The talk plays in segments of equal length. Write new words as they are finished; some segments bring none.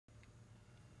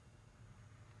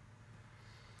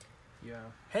go.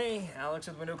 Hey, Alex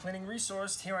with Window Cleaning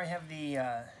Resource. Here I have the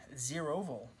Xero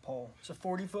Oval pole. It's a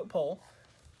 40-foot pole.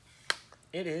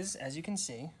 It is, as you can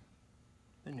see,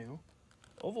 the new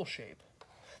oval shape.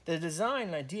 The design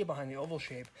and idea behind the oval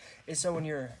shape is so when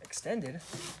you're extended,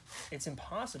 it's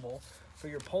impossible for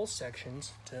your pole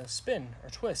sections to spin or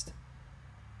twist.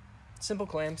 Simple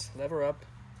clamps, lever up,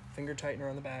 finger tightener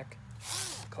on the back,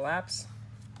 collapse.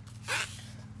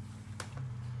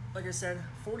 Like I said,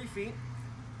 40 feet.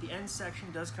 The end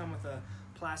section does come with a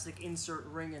plastic insert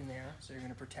ring in there, so you're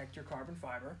going to protect your carbon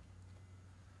fiber.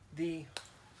 The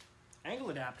angle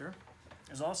adapter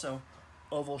is also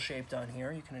oval shaped on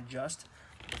here. You can adjust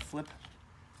the flip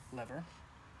lever.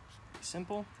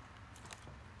 Simple.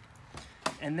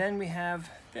 And then we have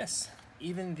this.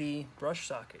 Even the brush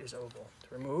socket is oval.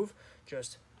 To remove,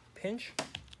 just pinch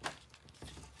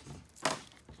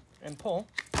and pull.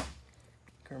 You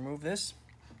can remove this.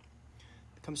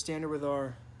 It comes standard with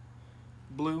our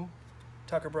blue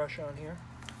tucker brush on here.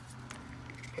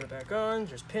 Put it back on,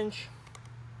 just pinch,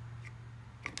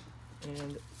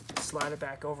 and slide it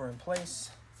back over in place.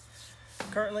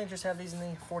 Currently, just have these in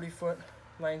the 40-foot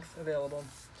length available.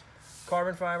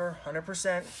 Carbon fiber,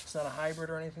 100%. It's not a hybrid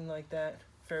or anything like that.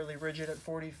 Fairly rigid at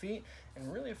 40 feet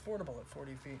and really affordable at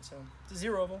 40 feet. So it's a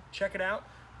Xero Oval. Check it out.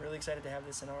 Really excited to have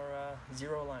this in our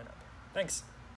Xero lineup. Thanks.